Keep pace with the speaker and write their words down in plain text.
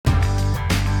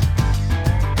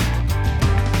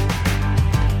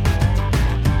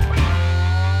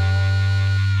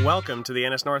Welcome to the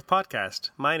NSNorth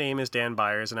podcast. My name is Dan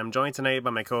Byers, and I'm joined tonight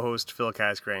by my co-host, Phil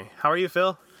Casgray. How are you,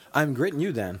 Phil? I'm great, and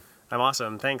you, Dan? I'm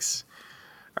awesome, thanks.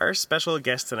 Our special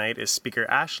guest tonight is speaker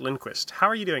Ash Lindquist. How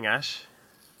are you doing, Ash?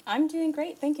 I'm doing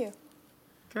great, thank you.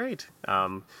 Great.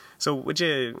 So would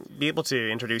you be able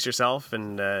to introduce yourself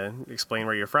and explain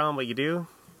where you're from, what you do?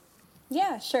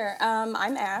 Yeah, sure.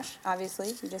 I'm Ash, obviously.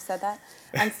 You just said that.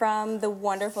 I'm from the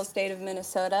wonderful state of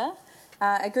Minnesota.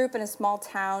 I grew up in a small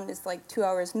town. It's like 2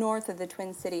 hours north of the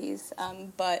Twin Cities.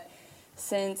 But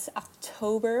since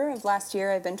October of last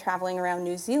year, I've been traveling around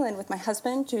New Zealand with my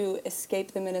husband to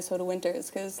escape the Minnesota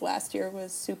winters because last year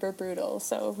was super brutal.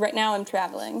 So right now I'm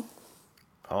traveling.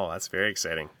 Oh, that's very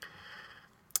exciting.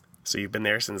 So you've been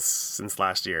there since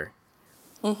last year?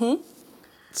 Mm-hmm.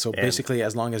 So basically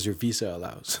as long as your visa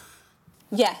allows.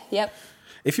 Yeah, yep.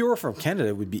 If you were from Canada,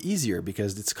 it would be easier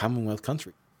because it's a Commonwealth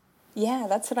country. Yeah,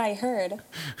 that's what I heard.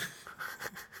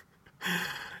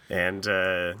 And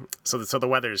so the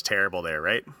weather is terrible there,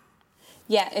 right?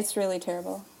 Yeah, it's really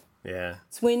terrible. Yeah.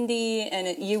 It's windy,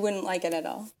 and you wouldn't like it at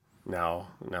all. No.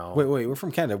 Wait, we're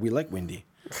from Canada. We like windy.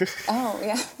 Oh,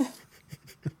 yeah.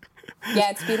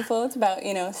 Yeah, it's beautiful. It's about,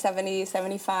 70,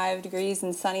 75 degrees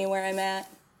and sunny where I'm at.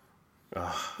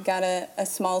 Oh. Got a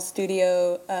small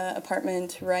studio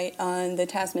apartment right on the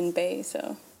Tasman Bay,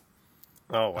 so.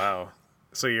 Oh, wow.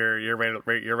 So you're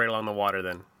right along the water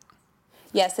then.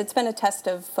 Yes, it's been a test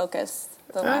of focus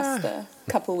the last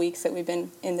couple weeks that we've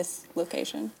been in this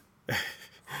location.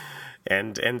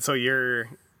 And so you're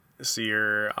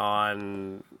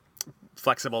on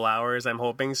flexible hours, I'm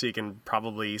hoping, so you can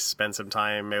probably spend some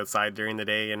time outside during the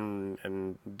day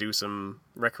and do some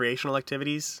recreational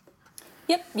activities.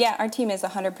 Yep, yeah, our team is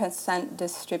 100%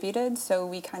 distributed, so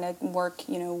we kind of work,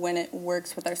 when it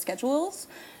works with our schedules.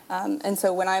 And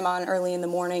so when I'm on early in the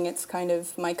morning, it's kind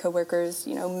of my coworkers,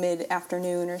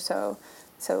 mid-afternoon or so.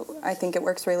 So I think it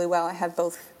works really well. I have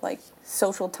both,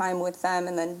 social time with them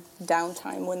and then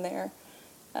downtime when they're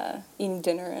eating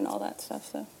dinner and all that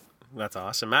stuff. So that's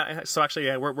awesome. So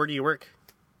actually, where do you work?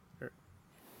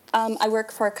 I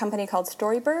work for a company called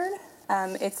Storybird.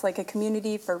 It's like a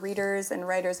community for readers and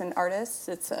writers and artists.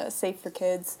 It's safe for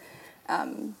kids.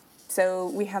 So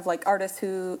we have artists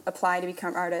who apply to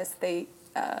become artists. They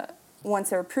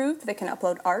once they're approved, they can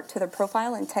upload art to their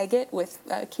profile and tag it with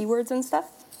keywords and stuff.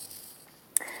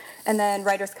 And then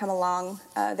writers come along.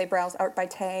 They browse art by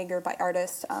tag or by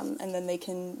artist, and then they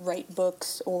can write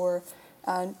books or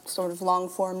sort of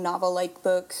long-form novel-like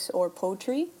books or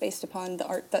poetry based upon the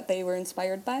art that they were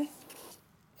inspired by.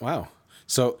 Wow.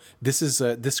 So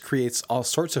this creates all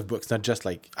sorts of books, not just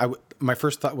my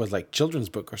first thought was children's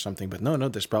book or something, but no,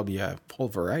 there's probably a whole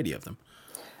variety of them.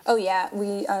 Oh yeah,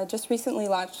 we just recently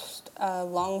launched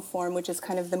long form, which is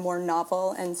kind of the more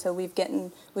novel, and so we've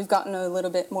gotten a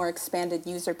little bit more expanded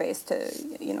user base to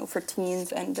for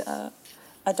teens and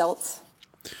adults.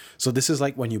 So this is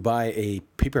like when you buy a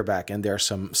paperback and there's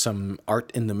some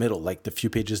art in the middle, like the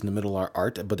few pages in the middle are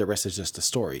art, but the rest is just a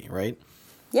story, right?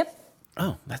 Yep.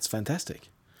 Oh, that's fantastic.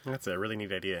 That's a really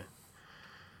neat idea.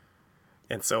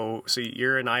 And so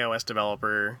you're an iOS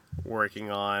developer working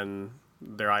on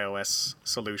their iOS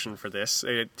solution for this.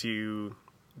 Do you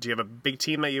have a big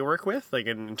team that you work with,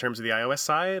 in terms of the iOS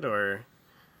side, or?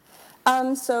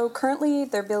 So currently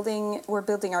we're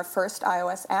building our first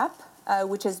iOS app,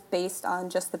 which is based on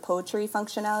just the poetry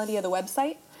functionality of the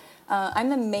website. I'm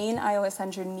the main iOS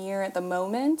engineer at the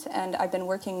moment, and I've been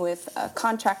working with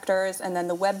contractors and then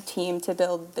the web team to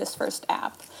build this first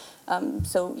app.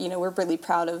 So we're really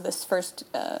proud of this first,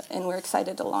 and we're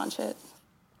excited to launch it.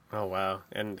 Oh, wow.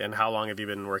 And how long have you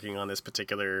been working on this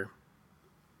particular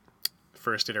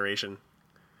first iteration?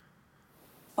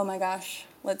 Oh my gosh.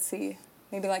 Let's see.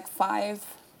 Maybe 6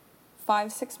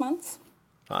 months.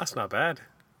 Oh, that's not bad.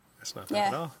 That's not bad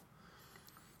at all.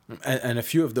 And a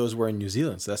few of those were in New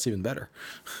Zealand, so that's even better.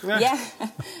 Yeah,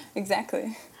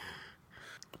 exactly.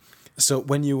 So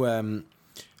when you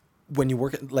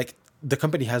work, the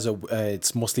company has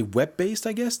it's mostly web-based,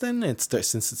 I guess, then?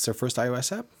 Since it's their first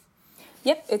iOS app?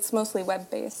 Yep, it's mostly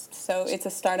web-based. So it's a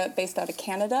startup based out of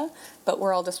Canada, but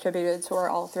we're all distributed, so we're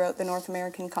all throughout the North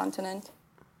American continent.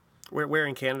 Where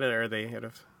in Canada are they out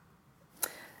of?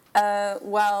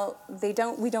 Well,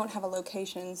 we don't have a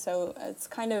location, so it's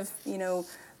kind of,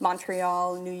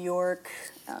 Montreal, New York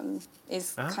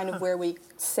is kind of where we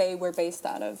say we're based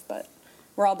out of, but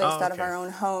we're all based out of our own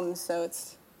homes, so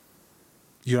it's...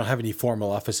 You don't have any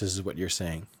formal offices is what you're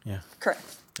saying, yeah.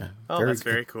 Correct. That's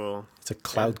very cool. It's a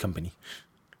cloud company.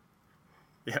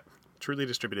 Yeah, truly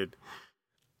distributed.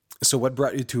 So what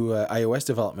brought you to iOS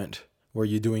development? Were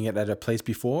you doing it at a place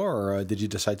before, or did you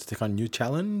decide to take on a new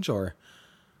challenge, or...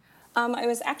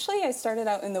 I started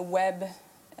out in the web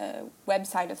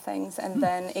side of things, and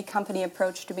then a company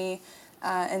approached me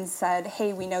and said,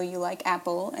 hey, we know you like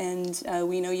Apple, and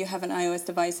we know you have an iOS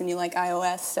device and you like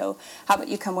iOS, so how about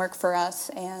you come work for us,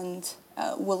 and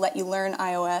we'll let you learn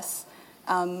iOS,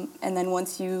 and then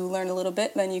once you learn a little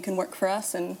bit, then you can work for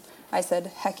us. And I said,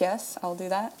 heck yes, I'll do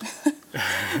that.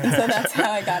 And so that's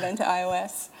how I got into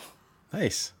iOS.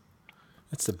 Nice.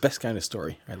 That's the best kind of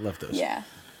story. I love those. Yeah.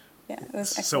 Yeah, it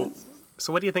was excellent.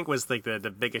 So what do you think was like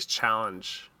the biggest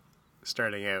challenge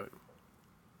starting out?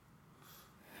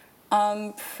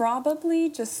 Probably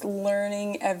just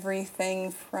learning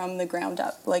everything from the ground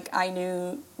up. Like, I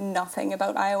knew nothing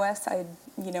about iOS. I,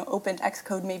 opened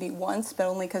Xcode maybe once, but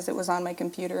only because it was on my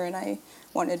computer and I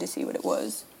wanted to see what it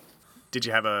was. Did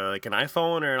you have an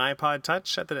iPhone or an iPod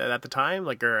Touch at the time,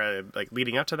 or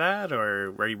leading up to that,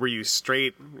 or were you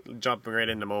straight jumping right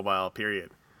into mobile?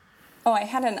 Period. Oh, I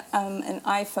had an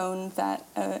iPhone that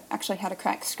actually had a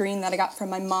cracked screen that I got from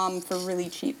my mom for really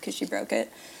cheap because she broke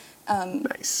it.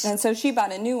 Nice. And so she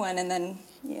bought a new one, and then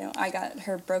I got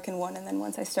her broken one. And then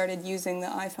once I started using the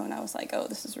iPhone, I was like, oh,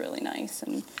 this is really nice.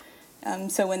 And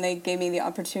so when they gave me the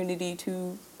opportunity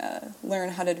to learn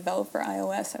how to develop for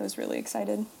iOS, I was really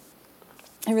excited.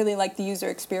 I really like the user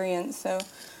experience, so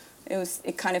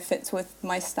it kind of fits with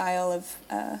my style of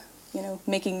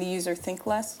making the user think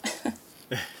less.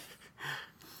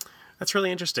 That's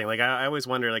really interesting. I always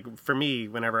wonder, for me,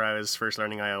 whenever I was first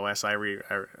learning iOS,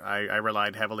 I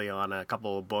relied heavily on a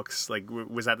couple of books.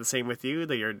 Was that the same with you?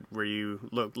 Were you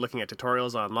looking at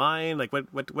tutorials online?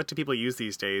 What do people use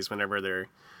these days whenever they're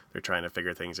trying to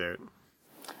figure things out?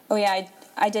 Oh yeah,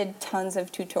 I did tons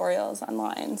of tutorials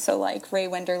online. So Ray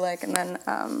Wenderlich, and then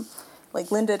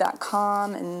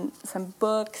lynda.com, and some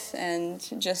books, and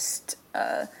just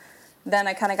then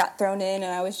I kind of got thrown in,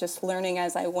 and I was just learning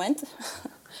as I went,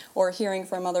 or hearing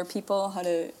from other people how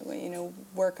to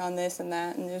work on this and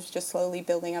that, and it was just slowly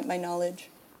building up my knowledge.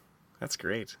 That's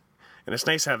great. And it's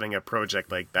nice having a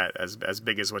project like that as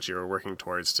big as what you were working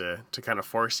towards to kind of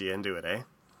force you into it, eh?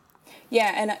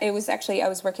 Yeah, and it was actually, I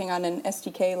was working on an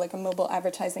SDK, like a mobile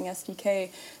advertising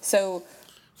SDK, so...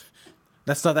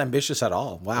 That's not ambitious at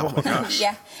all. Wow. Oh my gosh.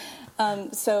 Yeah.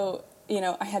 So,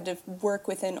 I had to work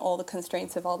within all the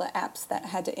constraints of all the apps that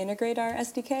had to integrate our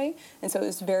SDK, and so it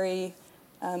was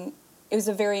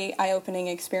a very eye-opening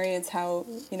experience how,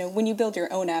 when you build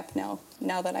your own app now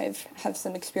that have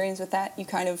some experience with that, you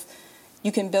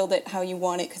can build it how you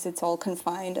want it because it's all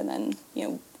confined, and then,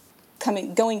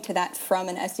 going to that from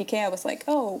an SDK, I was like,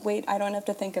 oh, wait, I don't have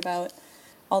to think about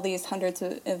all these hundreds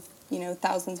of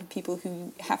thousands of people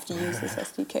who have to use this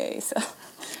SDK. So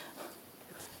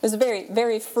it was very,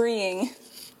 very freeing.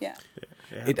 Yeah.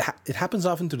 It happens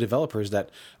often to developers that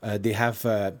they have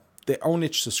their own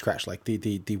itch to scratch. Like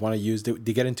they want to use,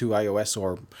 they get into iOS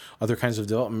or other kinds of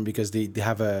development because they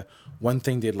have one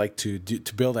thing they'd like to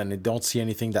build, and they don't see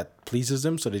anything that pleases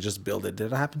them, so they just build it. Did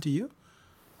that happen to you?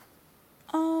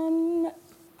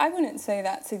 I wouldn't say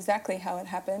that's exactly how it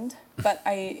happened, but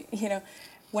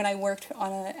when I worked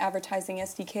on an advertising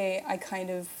SDK, I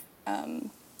kind of,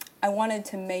 I wanted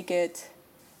to make it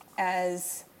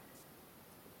as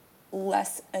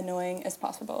less annoying as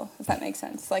possible, if that makes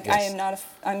sense. Yes.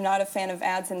 I'm not a fan of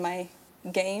ads in my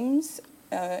games,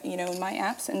 in my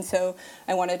apps, and so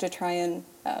I wanted to try and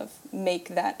make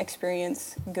that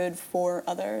experience good for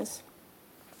others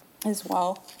as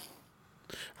well.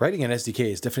 Writing an SDK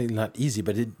is definitely not easy,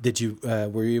 but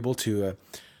were you able to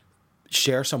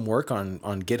share some work on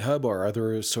GitHub or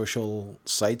other social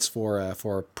sites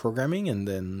for programming, and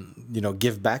then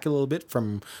give back a little bit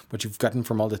from what you've gotten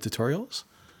from all the tutorials?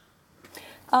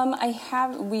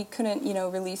 We couldn't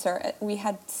release we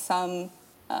had some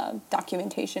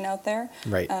documentation out there,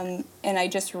 right? And I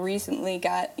just recently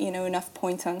got enough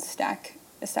points on Stack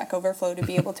Overflow to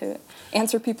be able to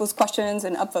answer people's questions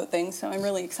and upvote things. So I'm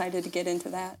really excited to get into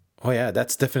that. Oh yeah,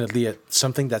 that's definitely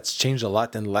something that's changed a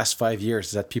lot in the last 5 years,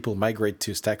 is that people migrate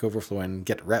to Stack Overflow and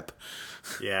get rep.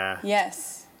 Yeah.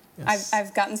 Yes.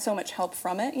 I've gotten so much help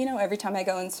from it. Every time I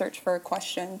go and search for a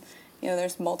question,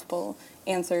 there's multiple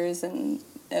answers, and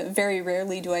very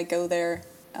rarely do I go there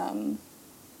and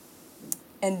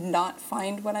not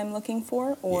find what I'm looking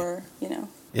for, or,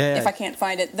 if I can't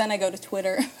find it, then I go to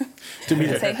Twitter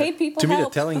and say, hey, people, help. Me, the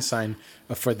telling sign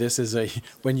for this is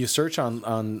when you search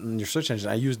on your search engine.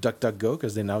 I use DuckDuckGo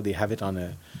because they have it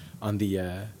on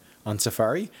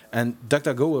Safari, and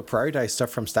DuckDuckGo will prioritize stuff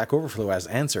from Stack Overflow as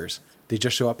answers. They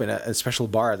just show up in a special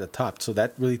bar at the top, so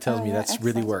that really tells me that's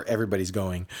excellent. Really where everybody's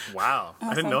going. Wow, awesome.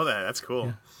 I didn't know that. That's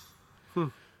cool. Yeah.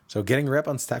 So getting rep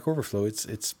on Stack Overflow,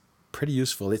 it's pretty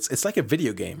useful. It's like a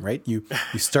video game, right? You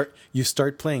start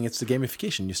playing. It's the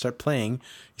gamification. You start playing.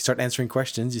 You start answering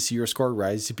questions. You see your score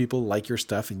rise. You see people like your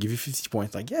stuff and give you 50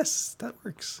 points. Like, yes, that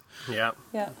works. Yeah.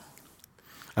 Yeah.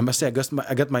 I must say,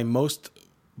 I got my most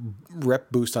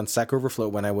rep boost on Stack Overflow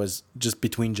when I was just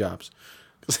between jobs.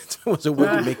 It was a way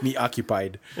to make me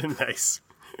occupied. Nice.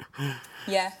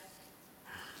 Yeah.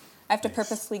 I have to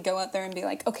purposely go out there and be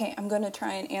like, okay, I'm going to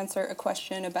try and answer a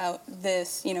question about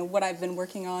this, what I've been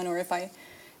working on, or if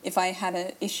I had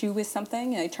an issue with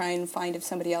something, I try and find if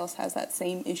somebody else has that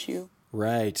same issue.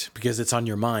 Right, because it's on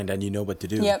your mind and you know what to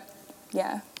do. Yep.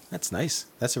 Yeah. That's nice.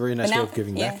 That's a very nice way of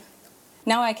giving back.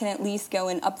 Now I can at least go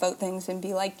and upvote things and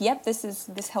be like, yep,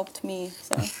 this helped me.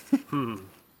 So.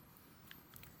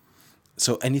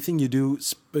 So anything you do,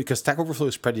 because Stack Overflow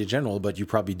is pretty general, but you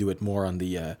probably do it more on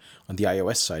the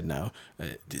iOS side now.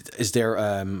 Is there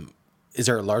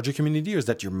a larger community, or is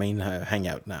that your main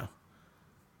hangout now?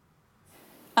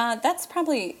 That's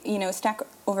probably Stack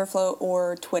Overflow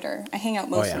or Twitter. I hang out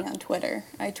mostly on Twitter.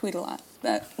 I tweet a lot.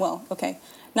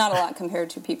 Not a lot compared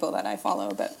to people that I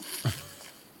follow, but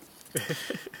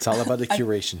it's all about the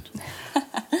curation.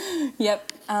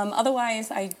 Yep.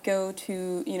 Otherwise, I go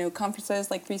to,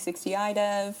 conferences like 360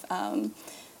 iDev.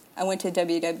 I went to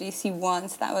WWDC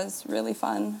once. That was really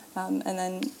fun. And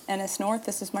then NSNorth.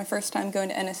 This is my first time going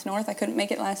to NSNorth. I couldn't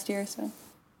make it last year, so.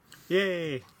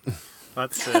 Yay.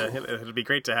 That's it'll be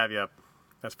great to have you up.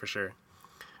 That's for sure.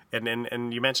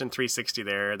 And you mentioned 360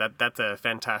 there. That's a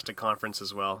fantastic conference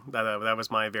as well. That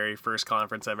was my very first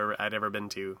conference I'd ever been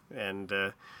to.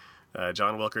 And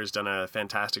John Wilker's done a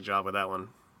fantastic job with that one.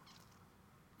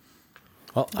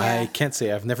 Well, I can't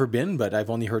say I've never been, but I've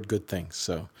only heard good things.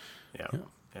 So, yeah,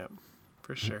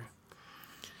 for sure.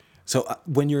 So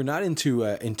when you're not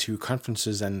into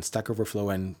conferences and Stack Overflow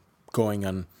and going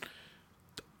on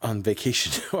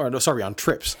vacation on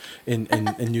trips in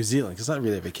New Zealand, it's not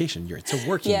really a vacation. It's a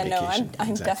working vacation. Yeah, no, I'm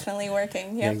exactly. Definitely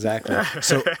working. Yep. Yeah, exactly.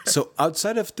 So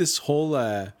outside of this whole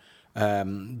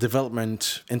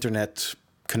development, internet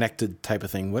connected type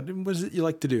of thing, what was it you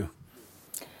like to do?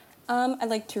 I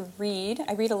like to read.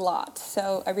 I read a lot.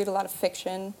 So I read a lot of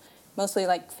fiction, mostly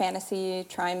like fantasy,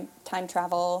 time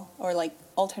travel, or like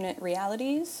alternate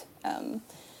realities.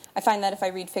 I find that if I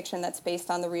read fiction that's based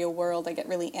on the real world, I get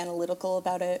really analytical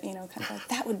about it, kind of like,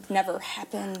 that would never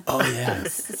happen. Oh, yeah.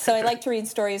 So I like to read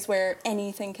stories where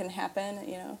anything can happen,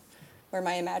 where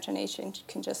my imagination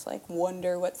can just like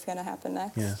wonder what's going to happen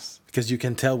next. Yes, because you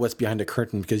can tell what's behind the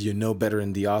curtain because you know better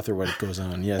than the author what goes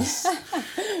on. Yes.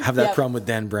 I have that problem with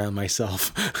Dan Brown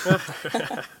myself.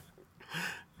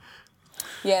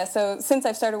 Yeah, so since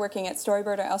I've started working at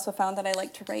Storybird, I also found that I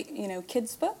like to write,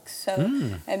 kids' books. So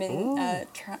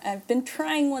I've been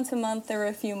trying once a month. There were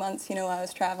a few months, I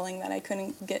was traveling that I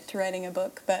couldn't get to writing a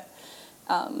book. But,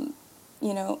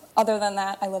 other than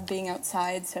that, I love being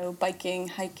outside. So biking,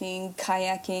 hiking,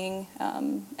 kayaking,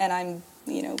 and I'm,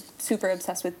 super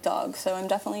obsessed with dogs. So I'm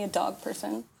definitely a dog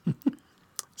person.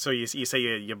 So you say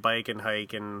you bike and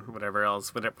hike and whatever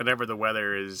else, whenever the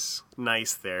weather is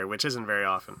nice there, which isn't very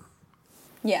often.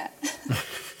 Yeah.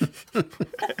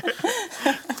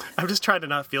 I'm just trying to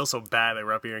not feel so bad that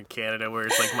we're up here in Canada where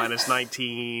it's like minus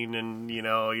 19 and,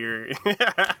 you're...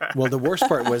 Well, the worst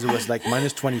part was it was like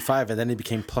minus 25 and then it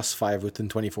became plus 5 within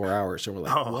 24 hours. So we're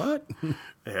like, what?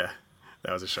 Yeah,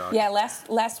 that was a shock. Yeah,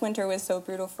 last winter was so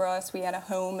brutal for us. We had a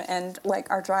home and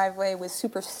like our driveway was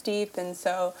super steep. And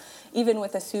so even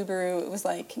with a Subaru, it was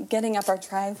like getting up our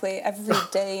driveway every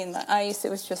day in the ice. It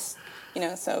was just...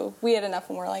 so we had enough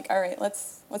and we're like, all right,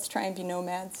 let's try and be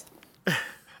nomads.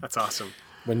 That's awesome.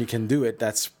 When you can do it,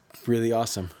 that's really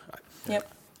awesome. Yep.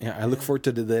 Yeah, I look forward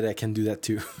to the day that I can do that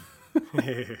too.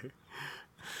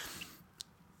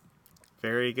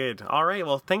 Very good. All right.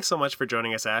 Well, thanks so much for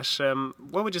joining us, Ash.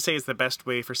 What would you say is the best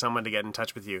way for someone to get in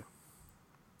touch with you?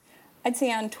 I'd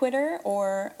say on Twitter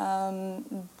or,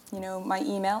 my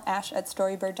email,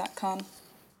 ash@storybird.com.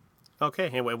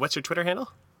 Okay. And what's your Twitter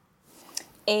handle?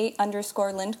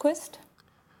 A_Lindquist.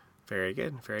 Very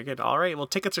good. Very good. All right. Well,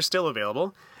 tickets are still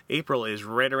available. April is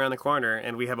right around the corner,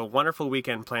 and we have a wonderful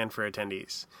weekend planned for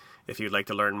attendees. If you'd like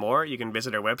to learn more, you can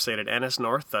visit our website at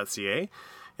nsnorth.ca,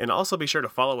 and also be sure to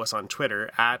follow us on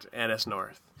Twitter at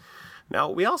NSNorth. Now,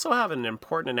 we also have an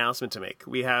important announcement to make.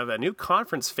 We have a new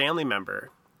conference family member.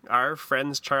 Our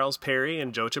friends Charles Perry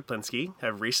and Joe Chaplinsky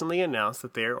have recently announced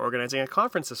that they are organizing a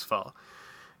conference this fall.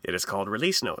 It is called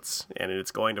Release Notes, and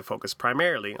it's going to focus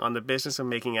primarily on the business of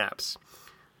making apps.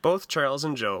 Both Charles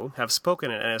and Joe have spoken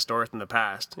at NSNorth in the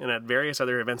past and at various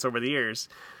other events over the years,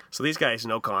 so these guys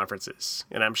know conferences,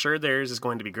 and I'm sure theirs is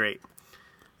going to be great.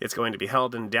 It's going to be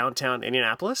held in downtown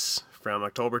Indianapolis from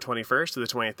October 21st to the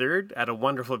 23rd at a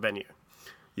wonderful venue.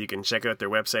 You can check out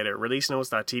their website at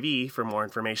releasenotes.tv for more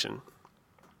information.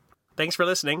 Thanks for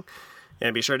listening,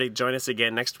 and be sure to join us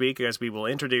again next week as we will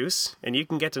introduce, and you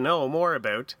can get to know more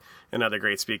about, another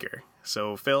great speaker.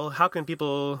 So, Phil, how can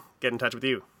people get in touch with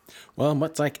you? Well,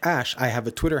 much like Ash, I have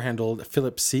a Twitter handle,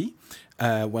 PhilipC,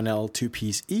 1L,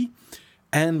 2P's E,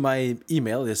 and my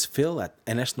email is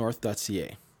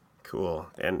phil@nsnorth.ca. Cool.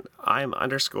 And I'm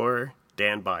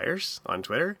 _Dan Byers on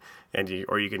Twitter,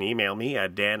 or you can email me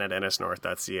at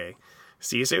dan@nsnorth.ca.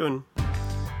 See you soon.